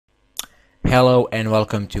Hello and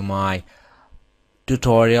welcome to my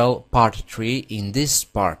tutorial part 3. In this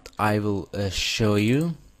part I will show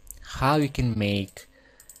you how you can make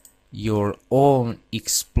your own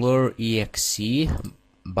Explore exe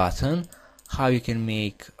button, how you can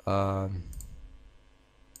make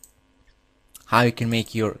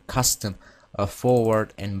your custom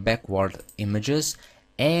forward and backward images,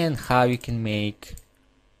 and how you can make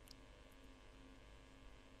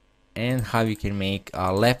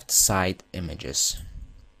left side images.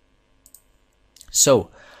 So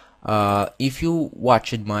if you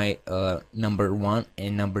watched my number 1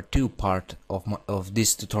 and number 2 part of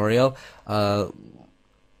this tutorial,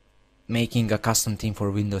 making a custom theme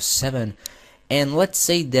for Windows 7, and let's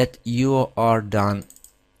say that you are done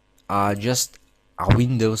just a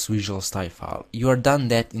Windows Visual Style file, you are done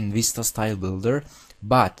that in Vista Style Builder,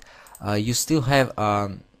 but you still have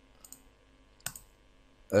a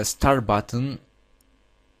start button,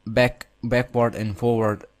 backward and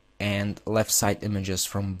forward and left side images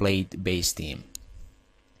from Blade base theme.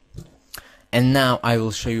 And now I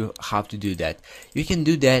will show you how to do that. You can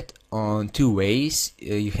do that on two ways.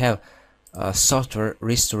 You have software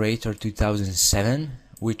Restorator 2007,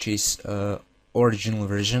 which is original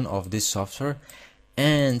version of this software,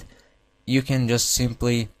 and you can just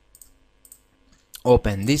simply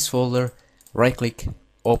open this folder, right click,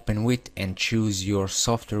 open with, and choose your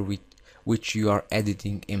software with which you are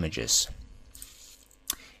editing images.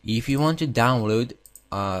 If you want to download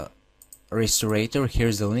Restorator,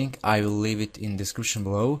 here's the link. I will leave it in description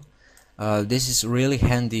below. This is really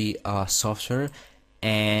handy software,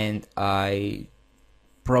 and I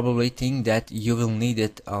probably think that you will need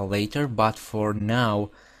it later, but for now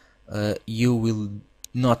you will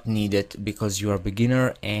not need it because you are a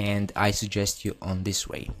beginner, and I suggest you on this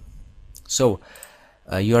way. So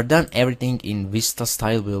you are done everything in Vista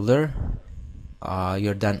Style Builder.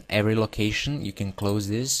 You're done every location. You can close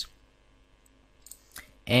this,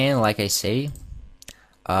 and like I say,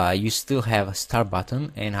 you still have a start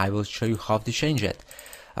button, and I will show you how to change it.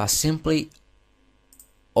 Simply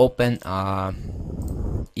open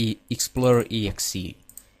Explorer exe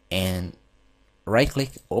and right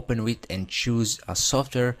click, open with, and choose a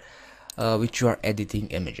software which you are editing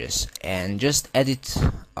images, and just edit,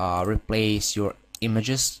 replace your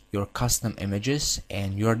images, your custom images,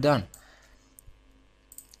 and you're done.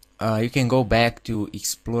 You can go back to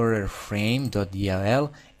Explorer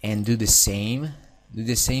frame.dll and do the same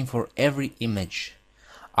for every image.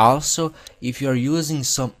 Also, if you are using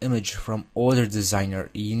some image from other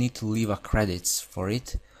designer, you need to leave a credits for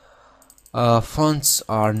it. Fonts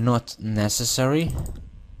are not necessary.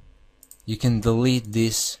 You can delete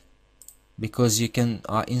this because you can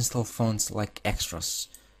install fonts like extras.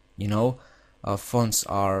 You know, fonts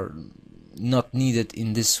are not needed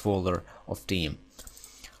in this folder of theme.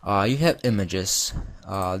 You have images.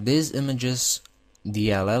 These images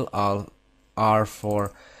DLL are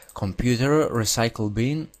for computer, recycle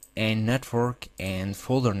bin, and network and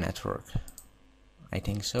folder network. I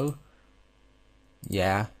think so.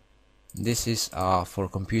 Yeah, this is for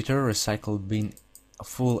computer, recycle bin,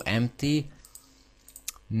 full empty,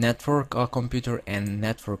 network computer, and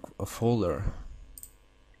network folder.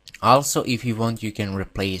 Also, if you want, you can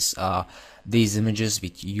replace these images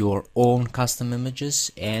with your own custom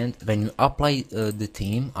images, and when you apply the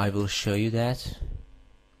theme, I will show you that.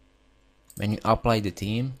 When you apply the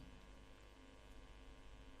theme,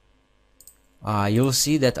 you'll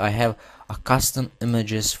see that I have a custom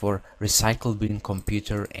images for recycle bin,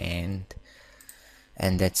 computer, and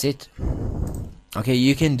that's it. Okay,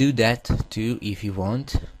 you can do that too if you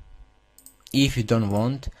want. If you don't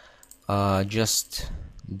want, just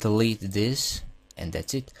delete this, and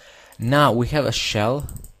that's it. Now we have a shell,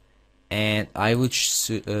 and I would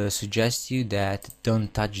suggest you that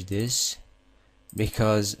don't touch this,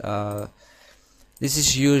 because this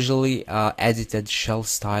is usually edited shell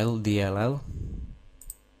style DLL.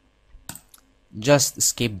 Just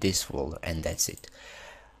skip this folder, and that's it.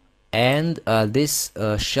 And this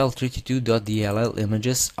shell32.dll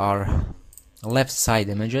images are left side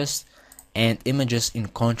images and images in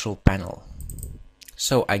control panel.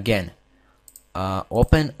 So again,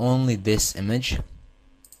 open only this image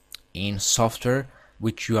in software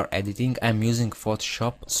which you are editing. I'm using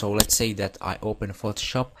Photoshop, so let's say that I open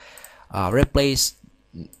Photoshop, replace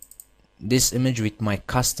this image with my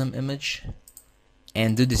custom image,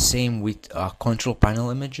 and do the same with control panel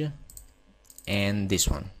image and this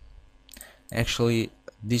one. Actually,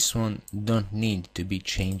 this one don't need to be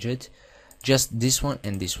changed, just this one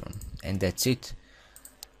and this one, and that's it.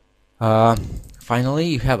 Finally,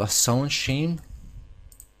 you have a sound sheen.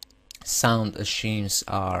 Sound sheens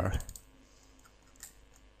are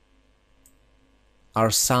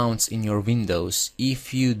are sounds in your windows.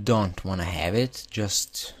 If you don't want to have it,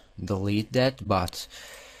 just delete that. But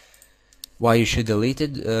why you should delete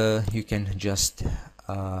it, you can just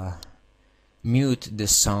mute the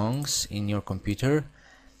songs in your computer.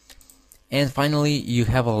 And finally, you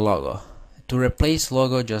have a logo. To replace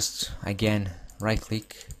logo, just again right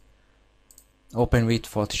click, open with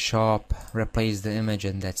Photoshop, replace the image,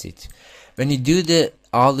 and that's it. When you do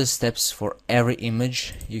all the steps for every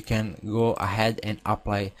image, you can go ahead and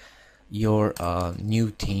apply your new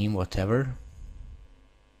theme, whatever.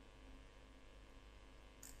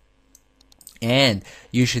 And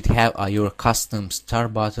you should have your custom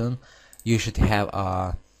start button. You should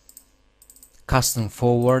have custom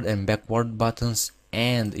forward and backward buttons,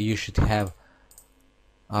 and you should have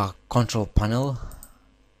a control panel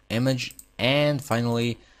image, and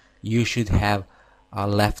finally you should have a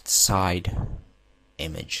left side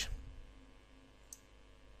image.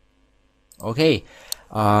 Okay,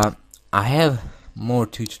 I have more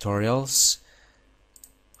tutorials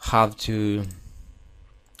how to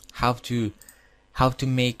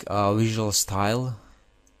make a visual style.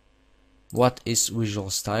 What is visual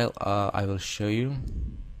style? I will show you.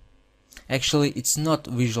 Actually, it's not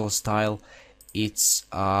visual style, it's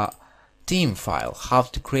a theme file. How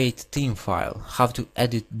to create theme file, how to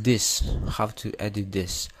edit this,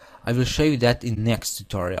 I will show you that in next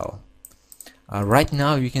tutorial. Right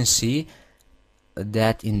now you can see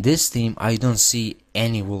that in this theme I don't see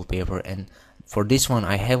any wallpaper, and for this one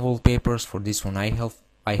I have wallpapers, for this one I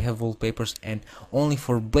have wallpapers, and only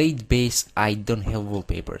for blade base I don't have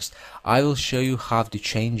wallpapers. I will show you how to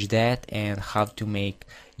change that and how to make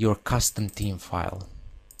your custom theme file.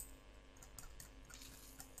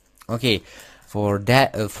 Okay, for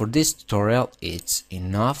this tutorial it's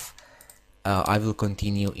enough. I will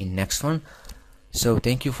continue in next one. So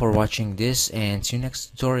thank you for watching this, and see you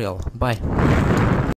next tutorial. Bye.